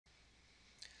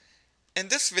in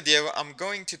this video, I'm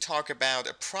going to talk about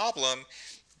a problem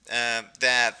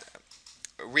that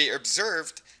we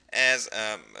observed as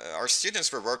our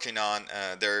students were working on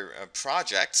their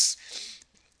projects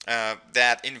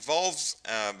that involves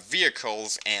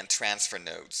vehicles and transfer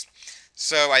nodes.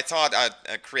 So I thought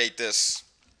I'd create this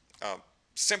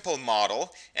simple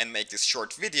model and make this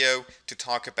short video to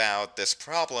talk about this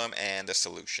problem and the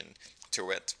solution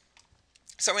to it.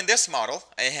 So in this model,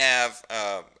 I have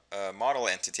a model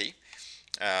entity,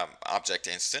 object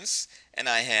instance, and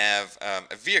I have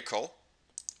a vehicle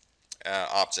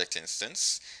object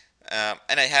instance,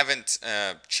 and I haven't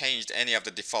changed any of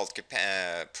the default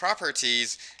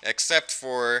properties except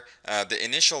for the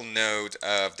initial node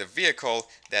of the vehicle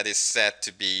that is set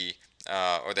to be,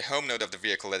 or the home node of the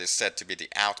vehicle that is set to be the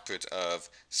output of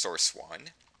source 1.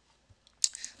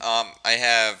 I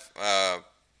have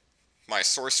my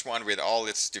source 1 with all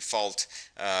its default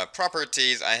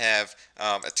properties. I have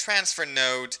a transfer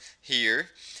node here.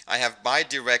 I have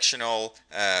bidirectional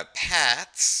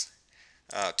paths,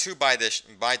 two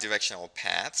bidirectional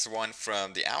paths, one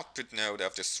from the output node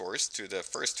of the source to the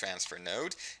first transfer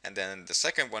node, and then the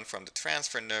second one from the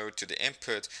transfer node to the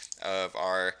input of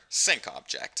our sync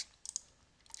object.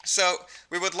 So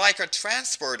we would like our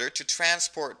transporter to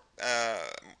transport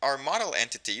our model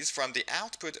entities from the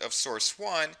output of source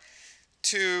 1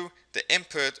 to the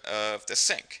input of the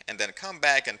sync, and then come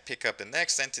back and pick up the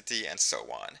next entity, and so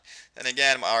on. And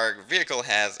again, our vehicle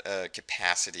has a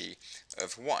capacity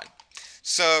of 1.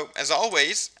 So as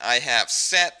always, I have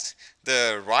set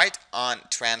the write on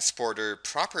transporter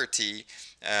property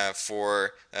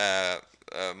for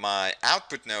my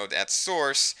output node at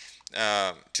source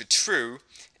to true,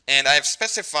 and I've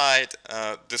specified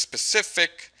the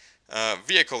specific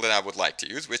vehicle that I would like to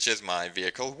use, which is my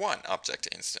vehicle 1 object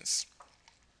instance.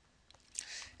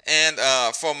 And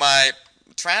for my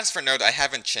transfer node, I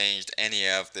haven't changed any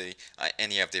of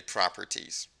the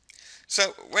properties.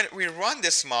 So when we run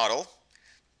this model,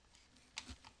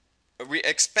 we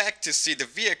expect to see the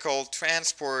vehicle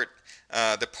transport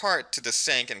the part to the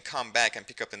sync and come back and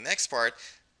pick up the next part,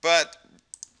 but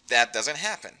that doesn't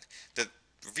happen. The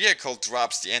vehicle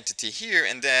drops the entity here,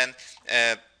 and then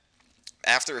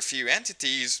after a few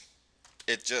entities,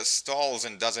 it just stalls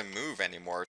and doesn't move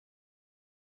anymore.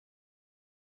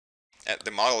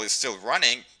 The model is still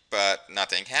running, but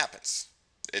nothing happens.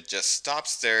 It just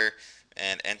stops there,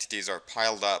 and entities are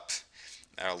piled up,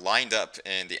 lined up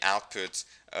in the output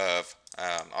of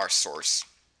our source.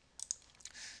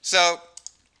 So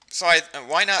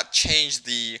why not change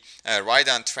the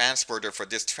write-on transporter for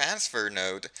this transfer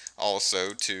node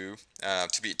also to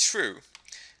be true?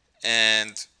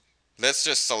 And let's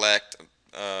just select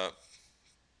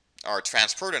our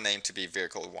transporter name to be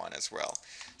vehicle 1 as well.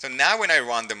 So now when I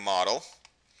run the model,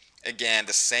 again,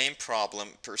 the same problem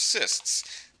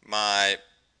persists. My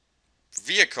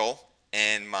vehicle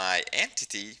and my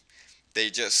entity, they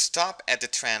just stop at the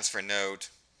transfer node,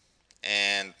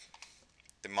 and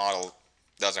the model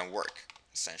doesn't work,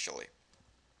 essentially.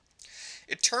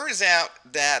 It turns out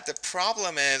that the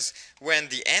problem is when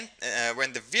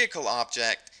the vehicle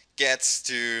object gets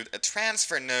to a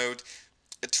transfer node,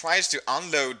 it tries to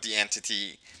unload the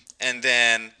entity, and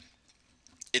then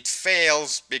it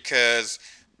fails because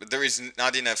there is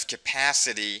not enough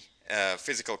capacity,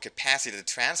 physical capacity, to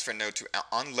transfer node to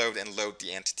unload and load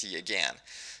the entity again.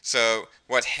 So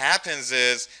what happens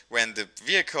is when the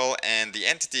vehicle and the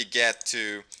entity get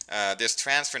to this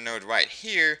transfer node right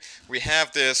here, we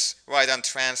have this write-on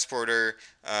transporter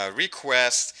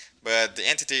request, but the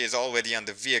entity is already on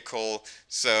the vehicle,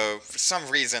 so for some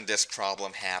reason this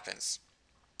problem happens.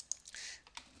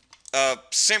 A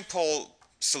simple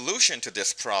solution to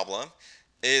this problem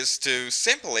is to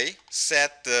simply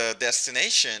set the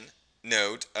destination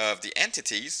node of the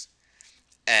entities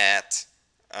at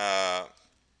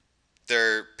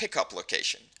their pickup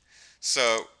location.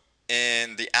 So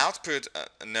in the output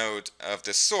node of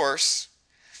the source,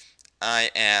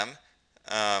 I am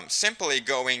simply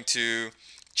going to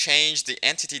change the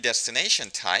entity destination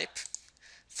type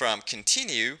from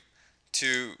continue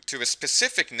to a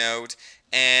specific node,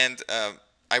 and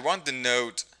I want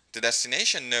the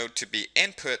destination node to be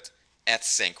input at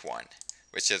sync 1,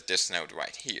 which is this node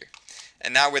right here.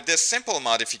 And now with this simple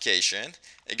modification,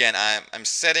 again, I'm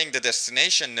setting the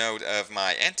destination node of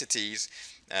my entities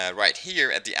right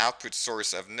here at the output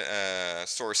source of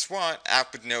source 1,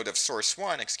 output node of source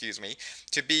 1, excuse me,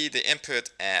 to be the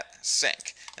input at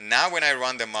sync. And now when I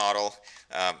run the model,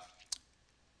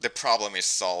 the problem is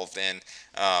solved, and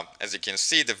as you can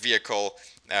see, the vehicle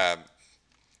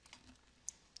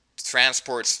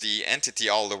transports the entity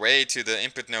all the way to the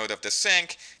input node of the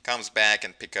sync, comes back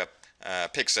and picks up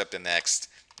picks up the next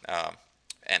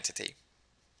entity.